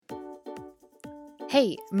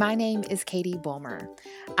Hey, my name is Katie Bulmer.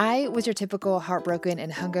 I was your typical heartbroken and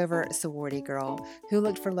hungover sorority girl who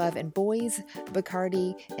looked for love in boys,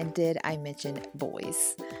 Bacardi, and did I mention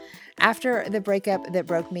boys? After the breakup that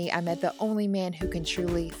broke me, I met the only man who can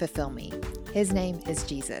truly fulfill me. His name is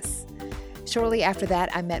Jesus. Shortly after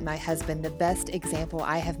that, I met my husband, the best example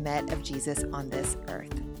I have met of Jesus on this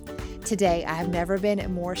earth. Today, I have never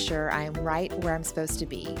been more sure I am right where I'm supposed to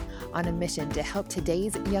be, on a mission to help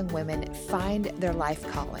today's young women find their life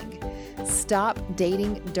calling, stop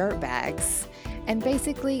dating dirtbags, and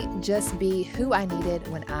basically just be who I needed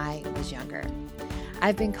when I was younger.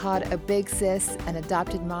 I've been called a big sis, an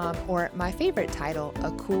adopted mom, or my favorite title,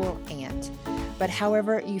 a cool aunt. But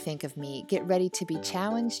however you think of me, get ready to be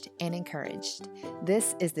challenged and encouraged.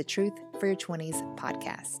 This is the Truth for Your 20s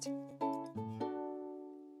podcast.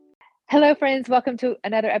 Hello, friends. Welcome to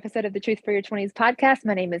another episode of the Truth for Your 20s podcast.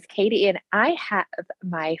 My name is Katie, and I have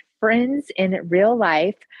my friends in real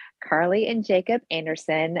life, Carly and Jacob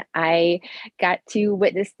Anderson. I got to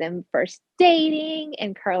witness them first dating,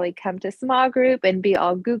 and Carly come to small group and be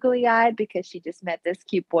all googly-eyed because she just met this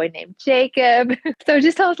cute boy named Jacob. So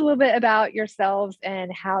just tell us a little bit about yourselves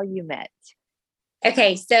and how you met.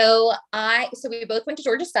 Okay, so we both went to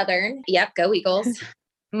Georgia Southern. Yep, go Eagles.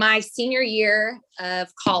 My senior year of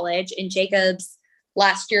college and Jacob's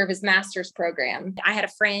last year of his master's program, I had a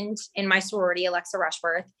friend in my sorority, Alexa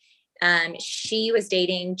Rushworth. She was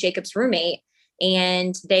dating Jacob's roommate,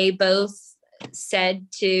 and they both said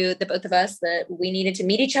to the both of us that we needed to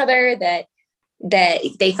meet each other, that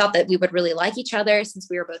they thought that we would really like each other since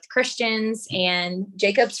we were both Christians. And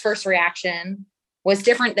Jacob's first reaction was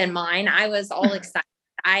different than mine. I was all excited.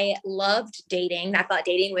 I loved dating. I thought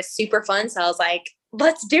dating was super fun. So I was like,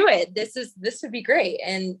 let's do it. This would be great.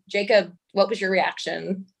 And Jacob, what was your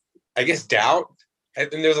reaction? I guess doubt. And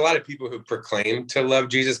there's a lot of people who proclaim to love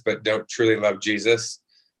Jesus, but don't truly love Jesus.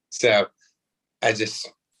 So I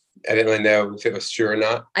didn't really know if it was true or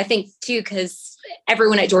not. I think too, because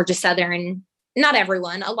everyone at Georgia Southern, not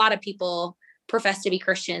everyone, a lot of people profess to be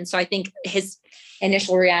Christian. So I think his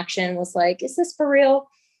initial reaction was like, is this for real?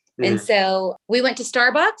 And so we went to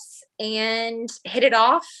Starbucks and hit it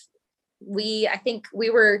off. I think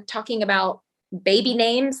we were talking about baby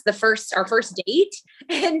names, our first date.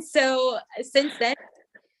 And so since then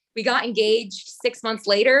we got engaged 6 months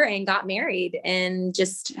later and got married, and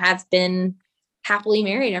just have been happily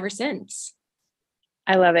married ever since.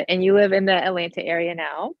 I love it. And you live in the Atlanta area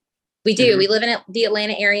now? We do. Mm-hmm. We live in the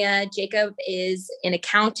Atlanta area. Jacob is in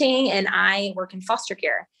accounting and I work in foster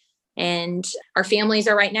care, and our families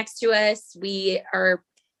are right next to us. We are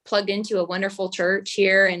plugged into a wonderful church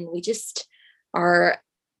here, and we just are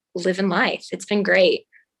living life. It's been great.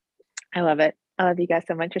 I love it. I love you guys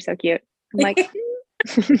so much. You're so cute. I'm like,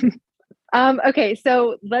 okay.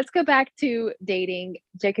 So let's go back to dating.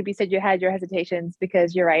 Jacob, you said you had your hesitations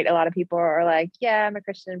because you're right. A lot of people are like, yeah, I'm a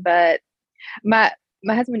Christian, but my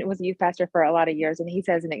husband was a youth pastor for a lot of years. And he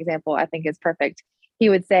says an example I think is perfect. He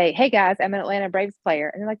would say, hey guys, I'm an Atlanta Braves player.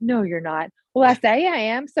 And they're like, no, you're not. Well, I say I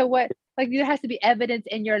am. So what? Like, there has to be evidence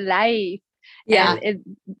in your life. Yeah.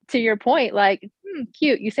 And to your point, like,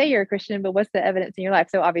 cute. You say you're a Christian, but what's the evidence in your life?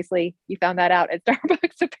 So obviously you found that out at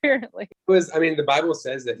Starbucks, apparently. The Bible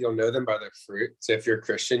says that you'll know them by their fruit. So if you're a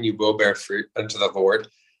Christian, you will bear fruit unto the Lord.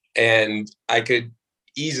 And I could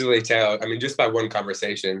easily tell, just by one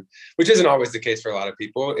conversation, which isn't always the case for a lot of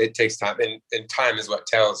people. It takes time, and time is what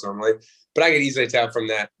tells normally. But I could easily tell from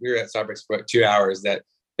that, we were at Starbucks for 2 hours, that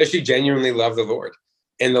she genuinely loved the Lord.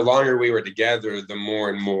 And the longer we were together, the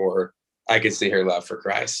more and more I could see her love for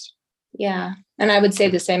Christ. Yeah. And I would say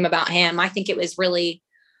the same about him. I think it was really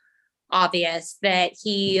obvious that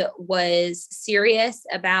he was serious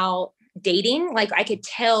about dating. Like, I could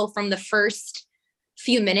tell from the first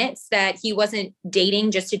few minutes that he wasn't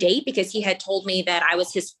dating just to date, because he had told me that I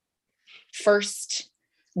was his first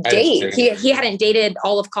date. He hadn't dated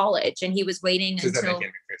all of college, and he was waiting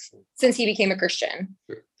since he became a Christian.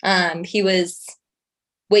 He was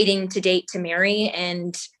waiting to date to marry.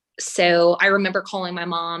 And so I remember calling my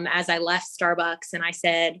mom as I left Starbucks, and I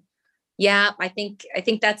said, yeah, I think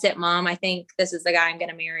that's it, Mom. I think this is the guy I'm going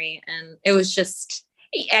to marry. And it was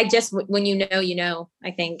when you know,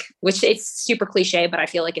 I think, which it's super cliche, but I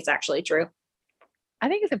feel like it's actually true. I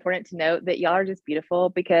think it's important to note that y'all are just beautiful,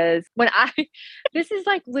 because this is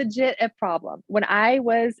like legit a problem. When I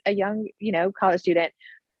was a young, college student,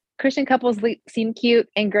 Christian couples seemed cute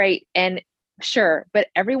and great and sure, but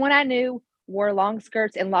everyone I knew wore long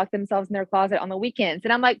skirts and locked themselves in their closet on the weekends.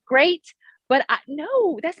 And I'm like, great, but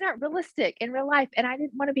no, that's not realistic in real life. And I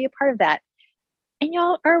didn't want to be a part of that. And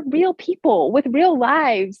y'all are real people with real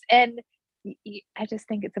lives. And I just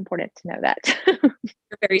think it's important to know that.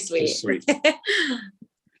 You're very sweet. Sweet.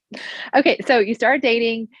 Okay, so you start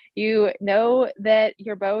dating, you know that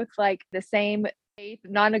you're both like the same faith,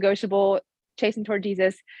 non-negotiable, chasing toward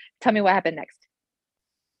Jesus. Tell me what happened next.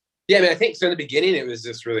 Yeah, I mean, I think so in the beginning, it was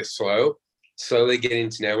just really slowly getting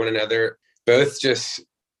to know one another, both just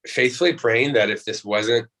faithfully praying that if this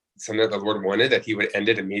wasn't something that the Lord wanted, that he would end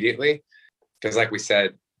it immediately. Because like we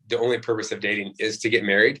said, the only purpose of dating is to get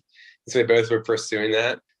married. So we both were pursuing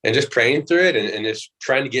that and just praying through it and just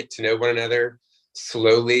trying to get to know one another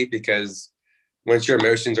slowly, because once your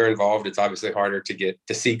emotions are involved, it's obviously harder to get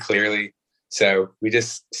to see clearly. So we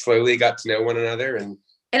just slowly got to know one another. And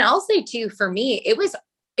I'll say too, for me, it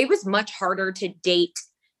was much harder to date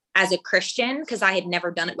as a Christian because I had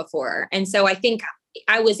never done it before. And so I think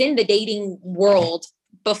I was in the dating world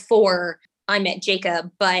before I met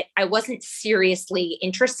Jacob, but I wasn't seriously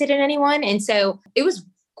interested in anyone. And so it was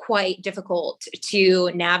quite difficult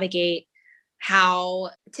to navigate how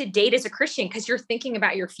to date as a Christian because you're thinking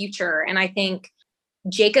about your future. And I think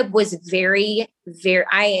Jacob was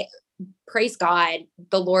I praise God,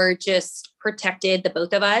 the Lord just protected the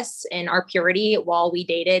both of us and our purity while we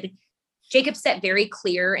dated. Jacob set very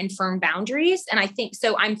clear and firm boundaries. And I think,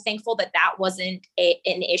 so I'm thankful that wasn't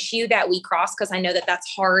an issue that we crossed, because I know that that's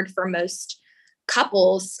hard for most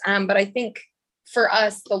couples. But I think for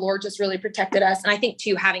us, the Lord just really protected us. And I think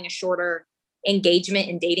too, having a shorter engagement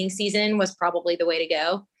and dating season was probably the way to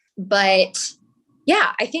go. But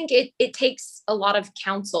yeah, I think it takes a lot of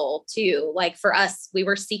counsel too. Like for us, we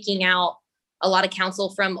were seeking out a lot of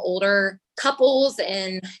counsel from older couples,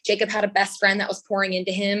 and Jacob had a best friend that was pouring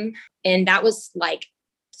into him. And that was like,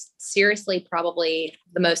 seriously, probably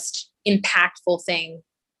the most impactful thing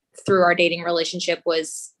through our dating relationship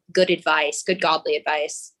was good advice, good godly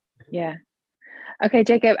advice. Yeah. Okay,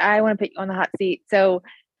 Jacob, I want to put you on the hot seat. So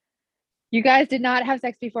you guys did not have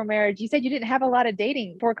sex before marriage. You said you didn't have a lot of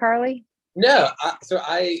dating before Carly. no,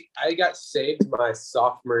 I got saved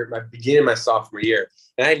my beginning of my sophomore year,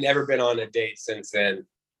 and I had never been on a date since then.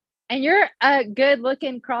 And you're a good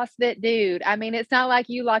looking CrossFit dude. I mean, it's not like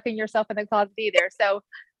you locking yourself in the closet either. So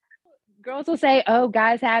girls will say, oh,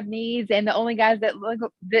 guys have needs, and the only guys that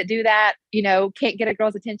do that, can't get a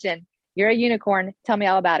girl's attention. You're a unicorn. Tell me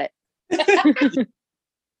all about it.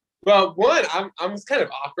 Well, one, I'm kind of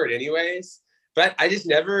awkward anyways, but I just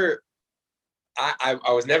never, I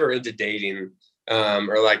was never into dating,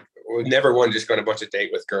 or like never one just going on a bunch of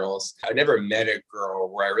date with girls. I never met a girl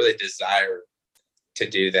where I really desired to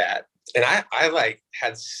do that. And I like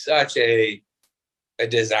had such a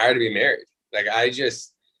desire to be married. Like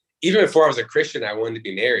even before I was a Christian, I wanted to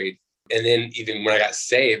be married. And then even when I got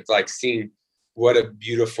saved, like seeing what a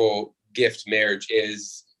beautiful gift marriage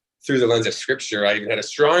is through the lens of scripture, I even had a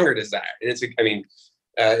stronger desire. And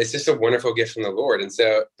it's just a wonderful gift from the Lord. And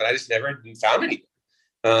so, but I just never found anyone.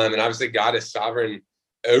 And obviously God is sovereign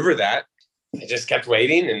over that. I just kept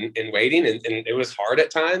waiting and waiting. And it was hard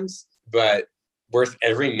at times, but worth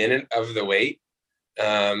every minute of the wait.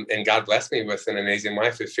 And God blessed me with an amazing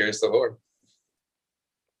wife who fears the Lord.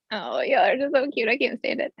 Oh, yeah, they're just so cute. I can't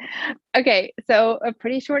stand it. Okay, so a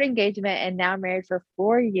pretty short engagement and now married for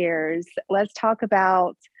 4 years. Let's talk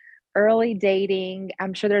about early dating.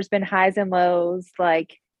 I'm sure there's been highs and lows.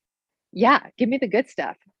 Like, yeah, give me the good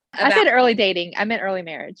stuff. I said early dating. I meant early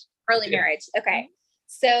marriage. Early marriage. Okay.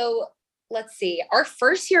 So let's see. Our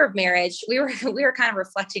first year of marriage, we were kind of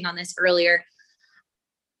reflecting on this earlier.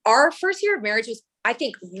 Our first year of marriage was, I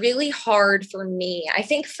think, really hard for me. I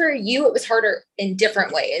think for you, it was harder in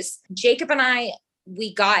different ways. Jacob and I,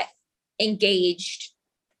 we got engaged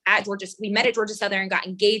at Georgia. We met at Georgia Southern, got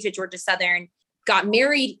engaged at Georgia Southern, got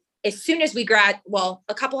married as soon as we a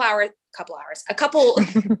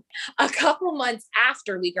couple months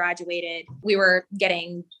after we graduated. We were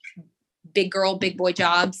getting big girl, big boy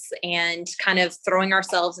jobs and kind of throwing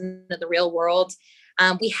ourselves into the real world.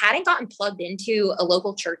 We hadn't gotten plugged into a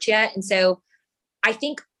local church yet. And so I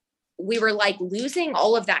think we were like losing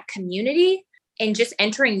all of that community and just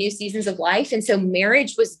entering new seasons of life. And so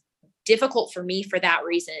marriage was difficult for me for that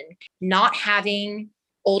reason. Not having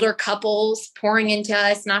older couples pouring into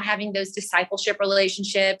us, not having those discipleship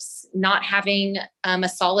relationships, not having a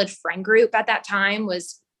solid friend group at that time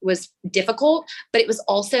was difficult, but it was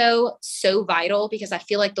also so vital because I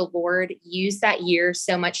feel like the Lord used that year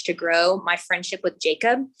so much to grow my friendship with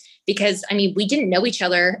Jacob, because we didn't know each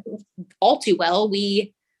other all too well.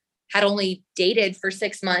 We had only dated for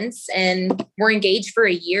 6 months and we're engaged for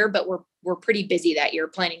a year, but we're pretty busy that year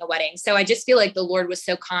planning a wedding. So I just feel like the Lord was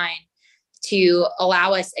so kind to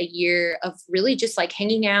allow us a year of really just like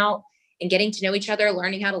hanging out and getting to know each other,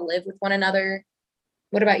 learning how to live with one another.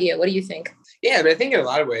 What about you? What do you think? Yeah, I mean, I think in a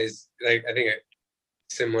lot of ways, like I think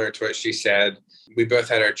similar to what she said, we both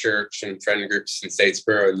had our church and friend groups in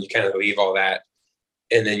Statesboro, and you kind of leave all that.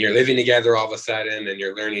 And then you're living together all of a sudden, and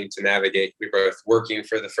you're learning to navigate. We were both working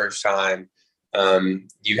for the first time.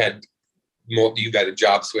 You got a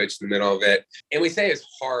job switch in the middle of it. And we say it's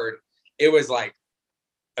hard. It was like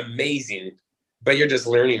amazing, but you're just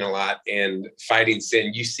learning a lot and fighting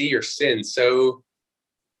sin. You see your sin so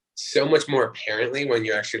much more apparently when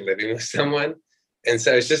you're actually living with someone. And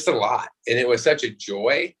so it's just a lot. And it was such a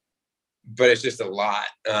joy, but it's just a lot.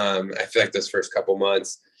 I feel like those first couple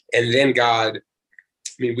months. And then God,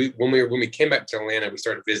 I mean, when we came back to Atlanta, we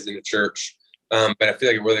started visiting the church. But I feel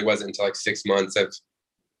like it really wasn't until like 6 months of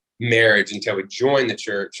marriage until we joined the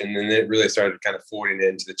church. And then it really started kind of folding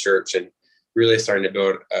into the church and really starting to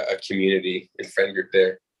build a community and friend group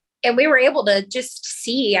there. And we were able to just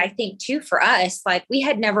see, I think too, for us, like we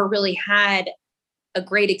had never really had a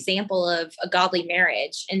great example of a godly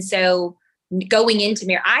marriage. And so going into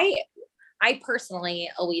marriage, I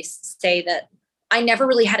personally always say that I never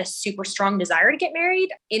really had a super strong desire to get married.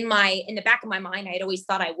 In the back of my mind, I had always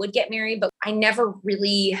thought I would get married, but I never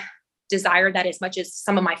really desired that as much as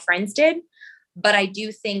some of my friends did. But I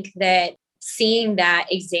do think that seeing that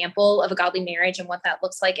example of a godly marriage and what that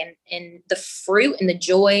looks like and the fruit and the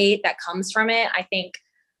joy that comes from it, I think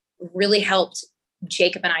really helped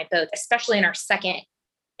Jacob and I both, especially in our second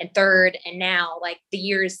and third. And now like the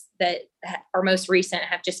years that are most recent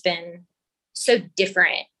have just been so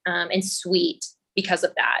different and sweet because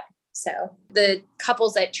of that. So the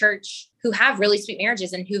couples at church who have really sweet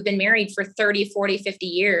marriages and who've been married for 30, 40, 50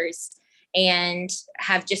 years and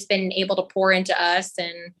have just been able to pour into us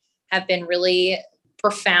and have been really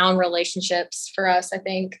profound relationships for us, I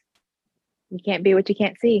think. You can't be what you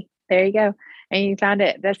can't see. There you go. And you found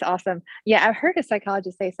it. That's awesome. Yeah, I've heard a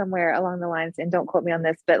psychologist say somewhere along the lines, and don't quote me on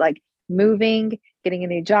this, but like moving, getting a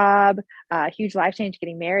new job, huge life change,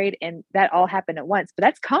 getting married, and that all happened at once. But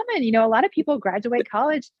that's common. You know, a lot of people graduate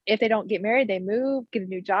college. If they don't get married, they move, get a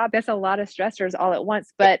new job. That's a lot of stressors all at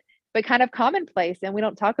once, but kind of commonplace. And we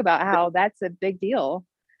don't talk about how that's a big deal.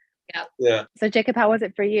 Yeah. So Jacob, how was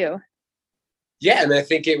it for you? Yeah, and I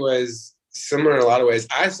think it was similar in a lot of ways.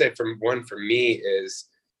 I'd say for me is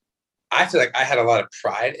I feel like I had a lot of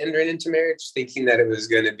pride entering into marriage, thinking that it was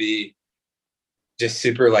going to be just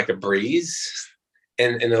super like a breeze.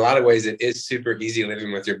 And in a lot of ways, it is super easy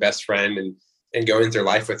living with your best friend and going through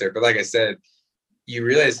life with her. But like I said, you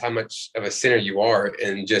realize how much of a sinner you are,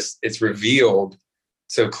 and just it's revealed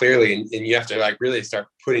so clearly. And you have to like really start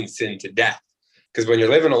putting sin to death. Because when you're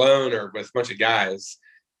living alone or with a bunch of guys,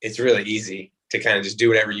 it's really easy to kind of just do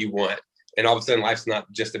whatever you want. And all of a sudden, life's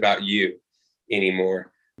not just about you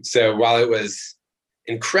anymore. So while it was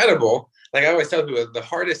incredible, like I always tell people, the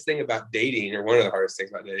hardest thing about dating, or one of the hardest things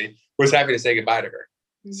about dating, was having to say goodbye to her.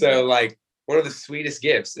 Mm-hmm. So like one of the sweetest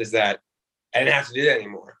gifts is that I didn't have to do that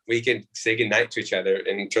anymore. We could say goodnight to each other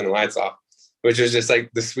and turn the lights off, which was just like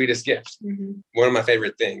the sweetest gift. Mm-hmm. One of my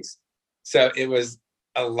favorite things. So it was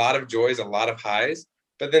a lot of joys, a lot of highs,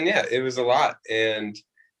 but then, yeah, it was a lot. And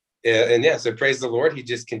yeah, so praise the Lord. He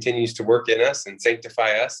just continues to work in us and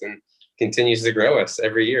sanctify us and continues to grow us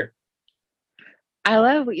every year. I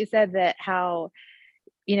love what you said, that how,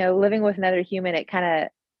 you know, living with another human, it kind of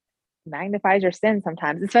magnifies your sin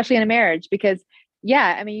sometimes, especially in a marriage, because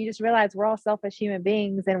yeah, I mean, you just realize we're all selfish human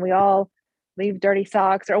beings and we all leave dirty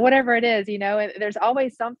socks or whatever it is, you know, and there's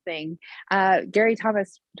always something. Gary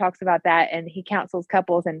Thomas talks about that, and he counsels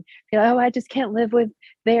couples and feel, oh, I just can't live with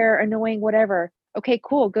their annoying whatever. Okay,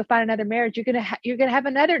 cool. Go find another marriage. You're gonna have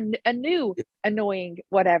a new annoying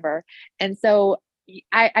whatever. And so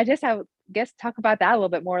I just guess talk about that a little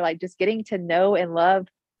bit more, like just getting to know and love.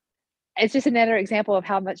 It's just another example of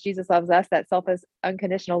how much Jesus loves us, that selfless,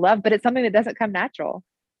 unconditional love, but it's something that doesn't come natural.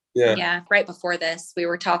 Yeah. Right before this, we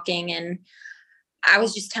were talking and I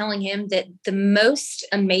was just telling him that the most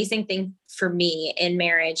amazing thing for me in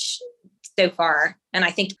marriage so far, and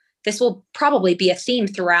I think this will probably be a theme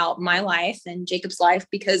throughout my life and Jacob's life,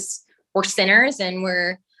 because we're sinners and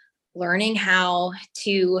we're learning how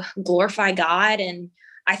to glorify God. And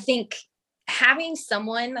I think having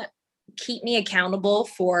someone keep me accountable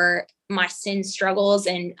for my sin struggles,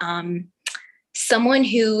 and someone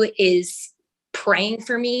who is praying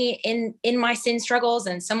for me in my sin struggles,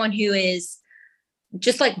 and someone who is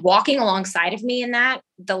just like walking alongside of me in that,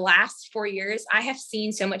 the last 4 years, I have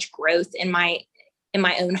seen so much growth in my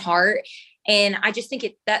own heart. And I just think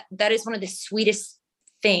that is one of the sweetest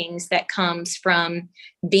things that comes from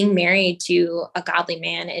being married to a godly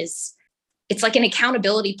man. Is it's like an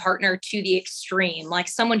accountability partner to the extreme, like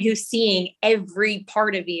someone who's seeing every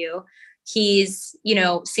part of you he's,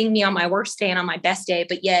 seeing me on my worst day and on my best day,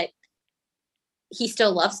 but yet he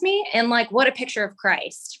still loves me. And like, what a picture of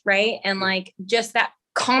Christ, right? And like, just that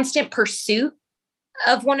constant pursuit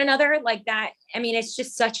of one another like that. I mean, it's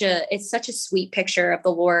just such a sweet picture of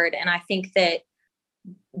the Lord. And I think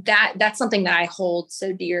that's something that I hold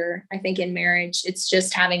so dear, I think, in marriage. It's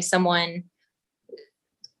just having someone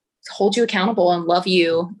hold you accountable and love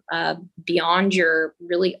you beyond your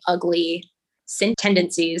really ugly sin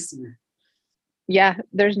tendencies. Yeah.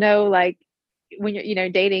 There's no, like, when you're,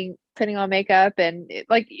 dating, putting on makeup and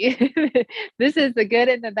this is the good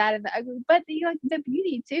and the bad and the ugly, but the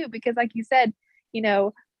beauty too, because like you said,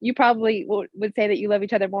 you probably would say that you love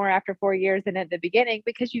each other more after 4 years than at the beginning,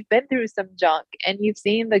 because you've been through some junk and you've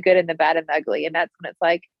seen the good and the bad and the ugly. And that's when it's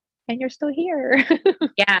like, and you're still here.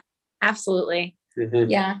 Yeah, absolutely. Mm-hmm.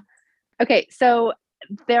 Yeah. Okay. So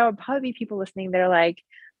there'll probably be people listening that are like,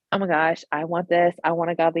 oh my gosh, I want this. I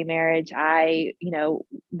want a godly marriage.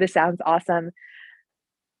 This sounds awesome.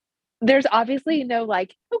 There's obviously no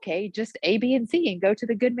like, okay, just A, B, and C and go to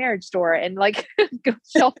the good marriage store and like go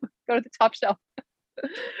to the top shelf.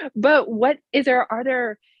 But are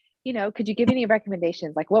there, could you give any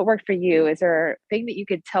recommendations? Like what worked for you? Is there a thing that you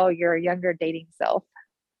could tell your younger dating self?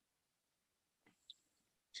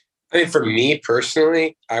 I mean, for me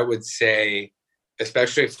personally, I would say,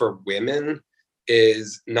 especially for women,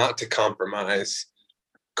 is not to compromise.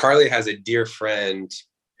 Carly has a dear friend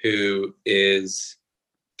who is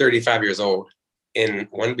 35 years old and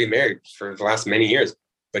wanted to be married for the last many years,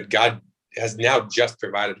 but God has now just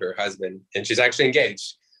provided her husband, and she's actually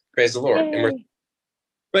engaged. Praise the Lord.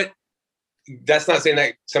 But that's not saying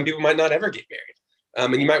that some people might not ever get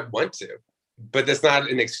married, and you might want to, but that's not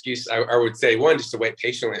an excuse. I would say, one, just to wait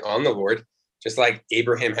patiently on the Lord, just like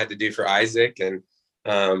Abraham had to do for Isaac and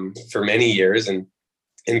for many years, and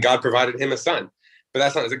God provided him a son. But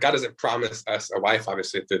that's not, God doesn't promise us a wife,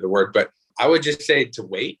 obviously, through the word. But I would just say to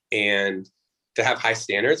wait and to have high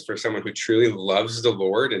standards for someone who truly loves the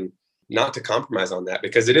Lord, and not to compromise on that,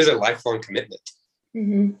 because it is a lifelong commitment.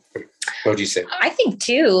 Mm-hmm. What would you say? I think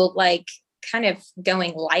too, like kind of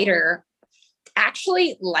going lighter,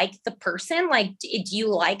 actually like the person, like, do you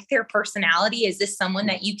like their personality? Is this someone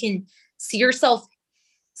that you can see yourself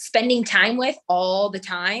spending time with all the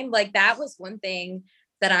time? Like that was one thing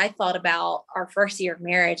that I thought about our first year of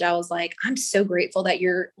marriage. I was like, I'm so grateful that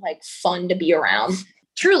you're like fun to be around.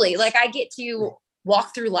 Truly, like I get to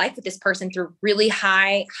walk through life with this person through really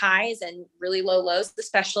high highs and really low lows,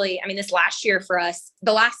 especially, I mean, this last year for us,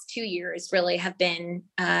 the last 2 years really have been,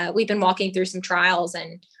 we've been walking through some trials,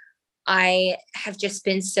 and I have just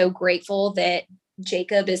been so grateful that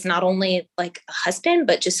Jacob is not only like a husband,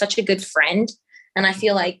 but just such a good friend. And I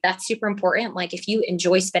feel like that's super important. Like if you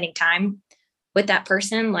enjoy spending time with that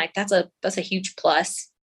person, like that's a huge plus.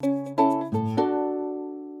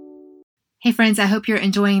 Hey friends, I hope you're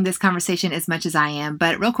enjoying this conversation as much as I am.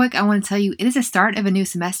 But real quick, I want to tell you it is the start of a new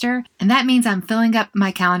semester, and that means I'm filling up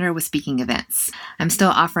my calendar with speaking events. I'm still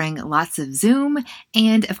offering lots of Zoom,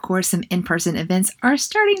 and of course, some in-person events are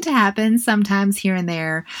starting to happen sometimes here and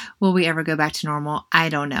there. Will we ever go back to normal? I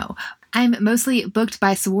don't know. I'm mostly booked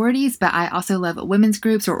by sororities, but I also love women's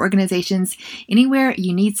groups or organizations. Anywhere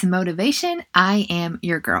you need some motivation, I am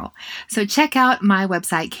your girl. So check out my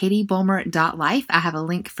website, katiebulmer.life. I have a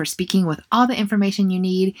link for speaking with all the information you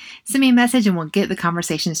need. Send me a message and we'll get the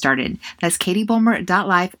conversation started. That's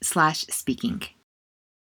katiebulmer.life/speaking.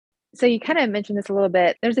 So you kind of mentioned this a little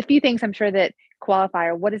bit. There's a few things I'm sure that qualify,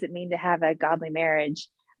 or what does it mean to have a godly marriage?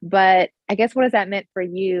 But I guess what does that mean for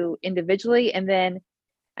you individually? And then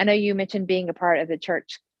I know you mentioned being a part of the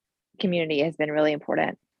church community has been really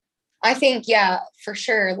important. I think, yeah, for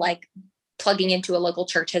sure. Like plugging into a local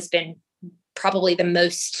church has been probably the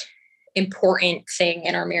most important thing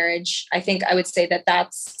in our marriage. I think I would say that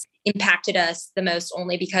that's impacted us the most,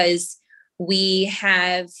 only because we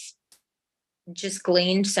have just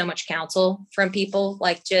gleaned so much counsel from people.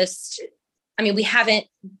 We haven't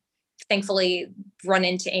thankfully run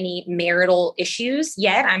into any marital issues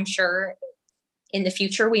yet. I'm sure in the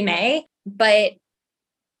future we may, but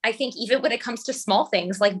I think even when it comes to small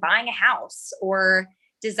things like buying a house or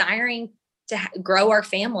desiring to grow our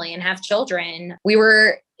family and have children, we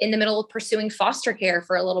were in the middle of pursuing foster care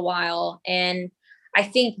for a little while. And I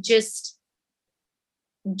think just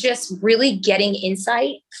really getting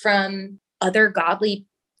insight from other godly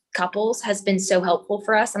couples has been so helpful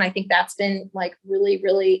for us. And I think that's been like really,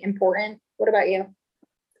 really important. What about you?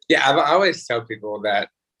 Yeah, I always tell people that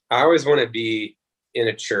I always want to be in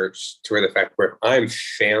a church to where the fact where I'm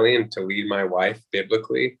failing to lead my wife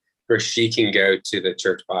biblically, where she can go to the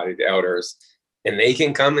church body, the elders, and they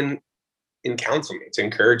can come and counsel me, to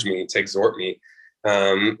encourage me, to exhort me.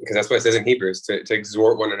 Because that's what it says in Hebrews, to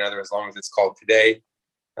exhort one another, as long as it's called today,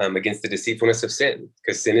 against the deceitfulness of sin,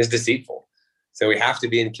 because sin is deceitful. So we have to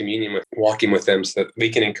be in communion with, walking with them, so that we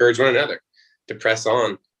can encourage one another to press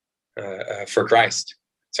on for Christ.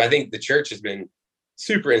 So I think the church has been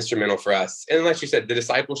super instrumental for us. And like you said, the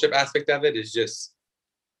discipleship aspect of it is just,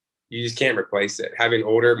 you just can't replace it. Having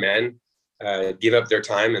older men give up their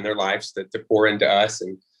time and their lives to pour into us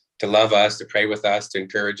and to love us, to pray with us, to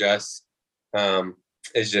encourage us,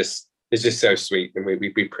 is just so sweet. And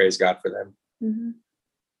we praise God for them. Mm-hmm.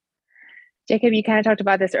 Jacob, you kind of talked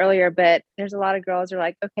about this earlier, but there's a lot of girls who are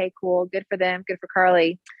like, okay, cool, good for them, good for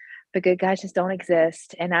Carly, but good guys just don't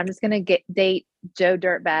exist. And I'm just going to date Joe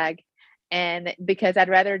Dirtbag. And because I'd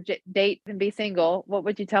rather date than be single, what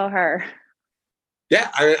would you tell her? Yeah,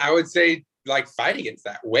 I would say, like, fight against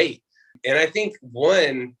that. Wait. And I think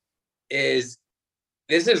one is,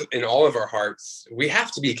 this is in all of our hearts. We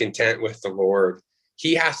have to be content with the Lord.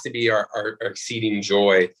 He has to be our exceeding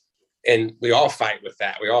joy. And we all fight with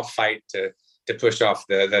that. We all fight to push off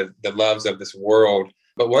the loves of this world.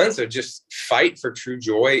 But one, so just fight for true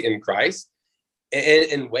joy in Christ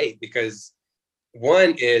and wait, because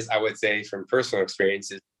one is, I would say from personal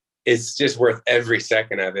experiences, it's just worth every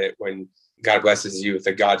second of it when God blesses you with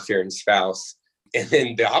a God-fearing spouse. And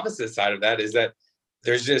then the opposite side of that is that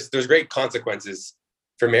there's great consequences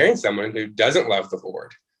for marrying someone who doesn't love the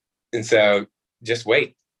Lord. And so just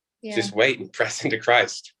wait. Yeah. Just wait and press into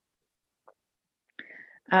Christ.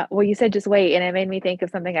 Well, you said just wait, and it made me think of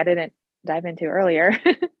something I didn't dive into earlier.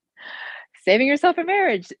 Saving yourself in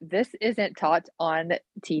marriage. This isn't taught on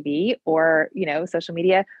TV or, social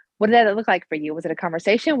media. What did that look like for you? Was it a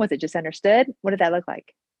conversation? Was it just understood? What did that look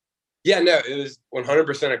like? Yeah, no, it was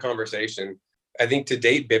 100% a conversation. I think to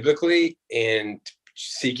date biblically and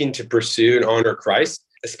seeking to pursue and honor Christ,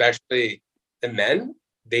 especially the men,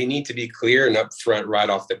 they need to be clear and upfront right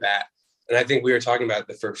off the bat. And I think we were talking about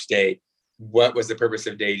the first date. What was the purpose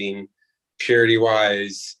of dating,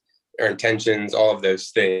 purity-wise, our intentions, all of those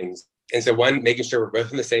things. And so one, making sure we're both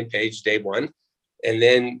on the same page day one, and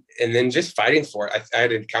then just fighting for it. I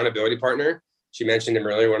had an accountability partner. She mentioned him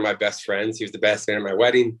earlier, one of my best friends. He was the best man at my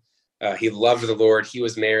wedding. He loved the Lord. He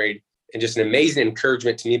was married, and just an amazing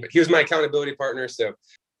encouragement to me. But he was my accountability partner. So,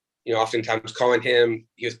 oftentimes calling him,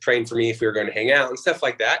 he was praying for me if we were going to hang out and stuff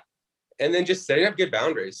like that. And then just setting up good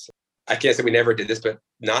boundaries. I can't say we never did this, but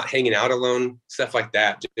not hanging out alone, stuff like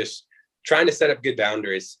that. Just trying to set up good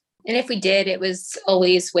boundaries. And if we did, it was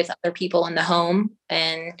always with other people in the home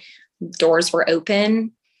and doors were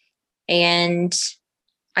open. And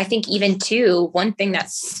I think even too, one thing that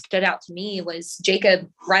stood out to me was Jacob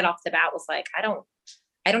right off the bat was like, I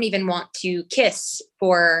don't even want to kiss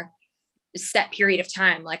for a set period of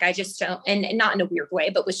time. Like, I just don't, and not in a weird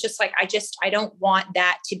way, but was just like, I don't want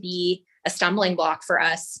that to be a stumbling block for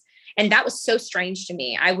us. And that was so strange to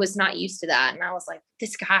me. I was not used to that. And I was like,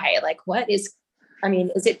 this guy, like, is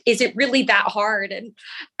it really that hard? And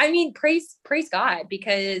I mean, praise God,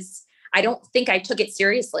 because I don't think I took it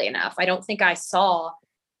seriously enough. I don't think I saw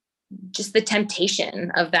just the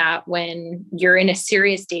temptation of that when you're in a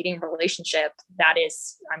serious dating relationship. That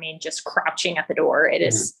is, just crouching at the door. It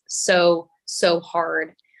is so, so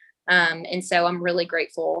hard. And so I'm really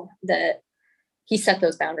grateful that he set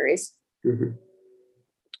those boundaries. Mm-hmm.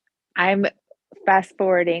 I'm fast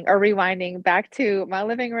forwarding or rewinding back to my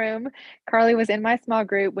living room. Carly was in my small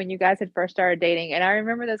group when you guys had first started dating. And I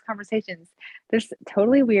remember those conversations. This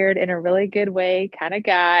totally weird in a really good way kind of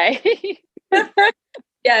guy.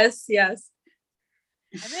 Yes.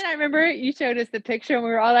 And then I remember you showed us the picture and we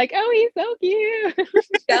were all like, oh, he's so cute.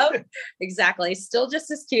 Yep, exactly. Still just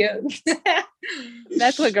as cute.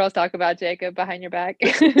 That's what girls talk about, Jacob, behind your back.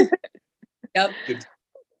 Yep.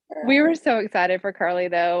 We were so excited for Carly,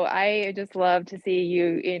 though. I just love to see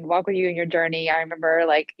you and walk with you in your journey. I remember,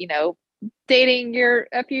 dating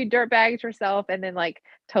a few dirtbags yourself, and then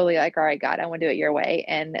totally all right, God, I want to do it your way.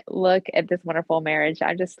 And look at this wonderful marriage.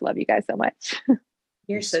 I just love you guys so much.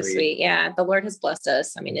 You're so sweet. Yeah, the Lord has blessed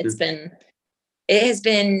us. It has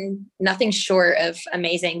been nothing short of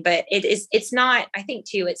amazing. But it's not. I think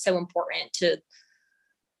too, it's so important to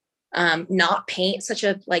not paint such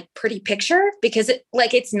a pretty picture, because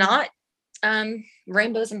it's not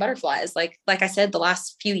rainbows and butterflies. Like I said, the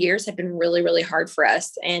last few years have been really, really hard for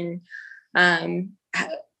us. And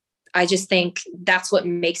I just think that's what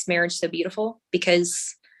makes marriage so beautiful,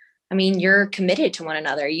 because you're committed to one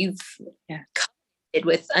another. You've committed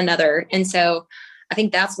with another. And so I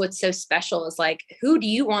think that's what's so special is who do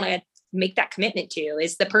you want to make that commitment to?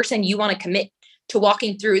 Is the person you want to commit to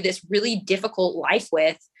walking through this really difficult life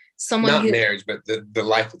with someone not who, marriage, but the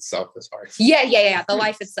life itself is hard. Yeah. The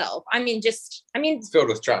life itself. It's filled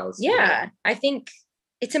with trials. Yeah. I think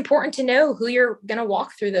it's important to know who you're going to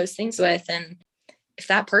walk through those things with. And if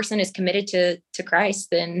that person is committed to Christ,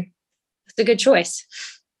 then it's a good choice.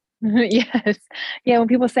 Yes. Yeah. When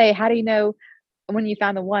people say, how do you know when you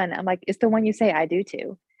found the one? I'm like, it's the one you say I do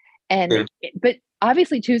to. And, but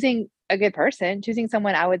obviously choosing a good person, choosing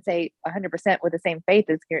someone I would say 100% with the same faith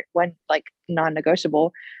is one like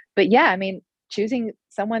non-negotiable. But yeah, I mean, choosing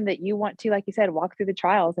someone that you want to, like you said, walk through the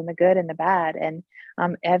trials and the good and the bad. And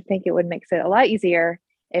I think it would make it a lot easier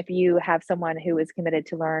if you have someone who is committed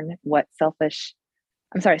to learn what selfless,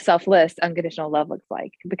 unconditional love looks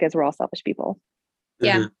like, because we're all selfish people.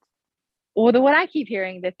 Yeah. Well, what I keep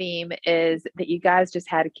hearing, the theme is that you guys just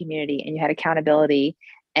had a community and you had accountability.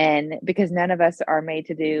 And because none of us are made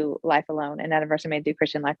to do life alone, and none of us are made to do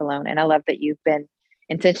Christian life alone. And I love that you've been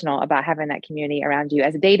intentional about having that community around you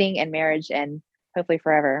as a dating and marriage and hopefully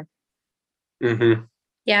forever. Mm-hmm.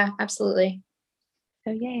 Yeah, absolutely.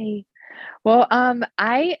 So yay. Well,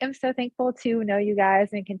 I am so thankful to know you guys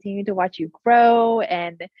and continue to watch you grow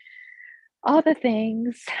and all the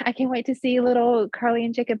things. I can't wait to see little Carly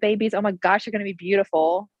and Jacob babies. Oh my gosh, they're going to be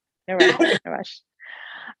beautiful. No rush.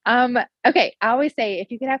 Okay. I always say,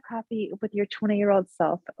 if you could have coffee with your 20-year-old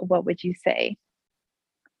self, what would you say?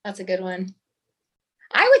 That's a good one.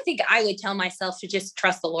 I would think I would tell myself to just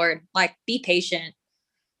trust the Lord, like be patient.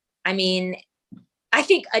 I mean, I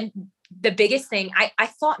think the biggest thing, I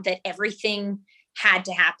thought that everything had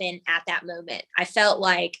to happen at that moment. I felt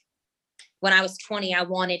like when I was 20, I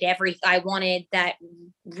wanted that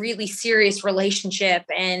really serious relationship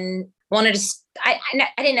and I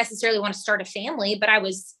didn't necessarily want to start a family, but I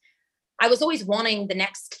was always wanting the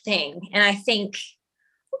next thing. And I think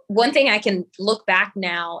one thing I can look back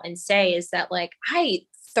now and say is that like, I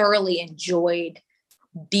thoroughly enjoyed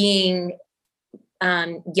being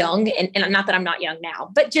young, and not that I'm not young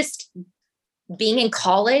now, but just being in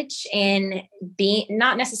college and being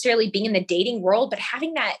not necessarily being in the dating world, but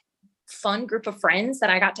having that fun group of friends that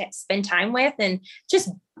I got to spend time with. And just,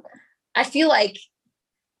 I feel like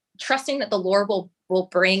trusting that the Lord will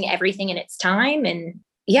bring everything in its time. And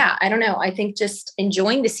yeah, I don't know. I think just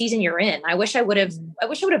enjoying the season you're in. I wish I would have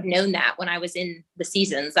known that when I was in the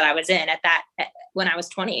seasons that I was in when I was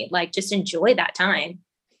 20, like just enjoy that time.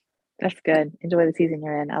 That's good. Enjoy the season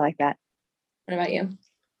you're in. I like that. What about you?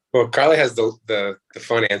 Well, Carly has the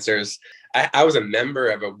fun answers. I was a member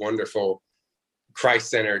of a wonderful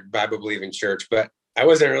Christ-centered Bible-believing church, but I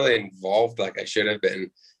wasn't really involved like I should have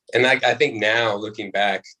been. And I think now, looking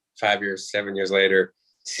back 7 years later,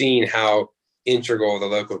 seeing how integral the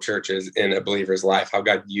local church is in a believer's life, how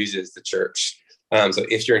God uses the church. So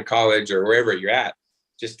if you're in college or wherever you're at,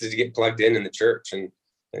 just to get plugged in the church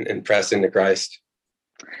and press into Christ.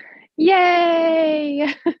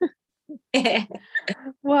 Yay!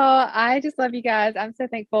 Well, I just love you guys. I'm so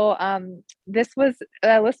thankful. This was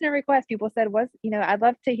a listener request. People said, I'd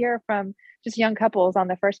love to hear from just young couples on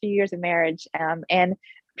the first few years of marriage. And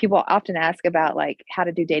people often ask about like how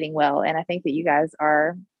to do dating well. And I think that you guys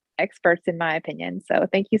are experts in my opinion. So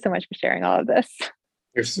thank you so much for sharing all of this.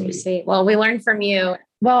 You're sweet. Well, we learned from you.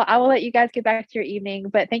 Well, I will let you guys get back to your evening,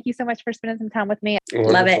 but thank you so much for spending some time with me.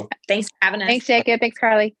 Wonderful. Love it. Thanks for having us. Thanks, Jacob. Thanks,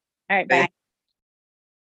 Carly. All right. Bye.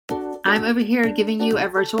 I'm over here giving you a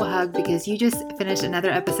virtual hug because you just finished another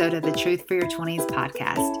episode of the Truth for Your 20s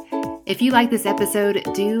podcast. If you like this episode,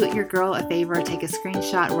 do your girl a favor, take a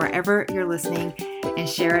screenshot wherever you're listening and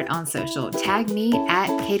share it on social. Tag me at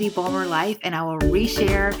Katie Bulmer Life and I will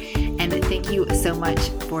reshare. And thank you so much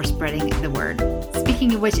for spreading the word.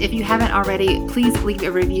 Speaking of which, if you haven't already, please leave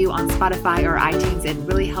a review on Spotify or iTunes. It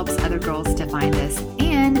really helps other girls to find us.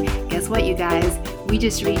 And guess what, you guys? We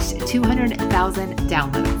just reached 200,000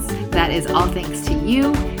 downloads. That is all thanks to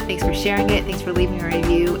you. Thanks for sharing it. Thanks for leaving a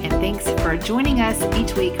review. And thanks for joining us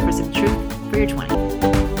each week for some truth for your 20s.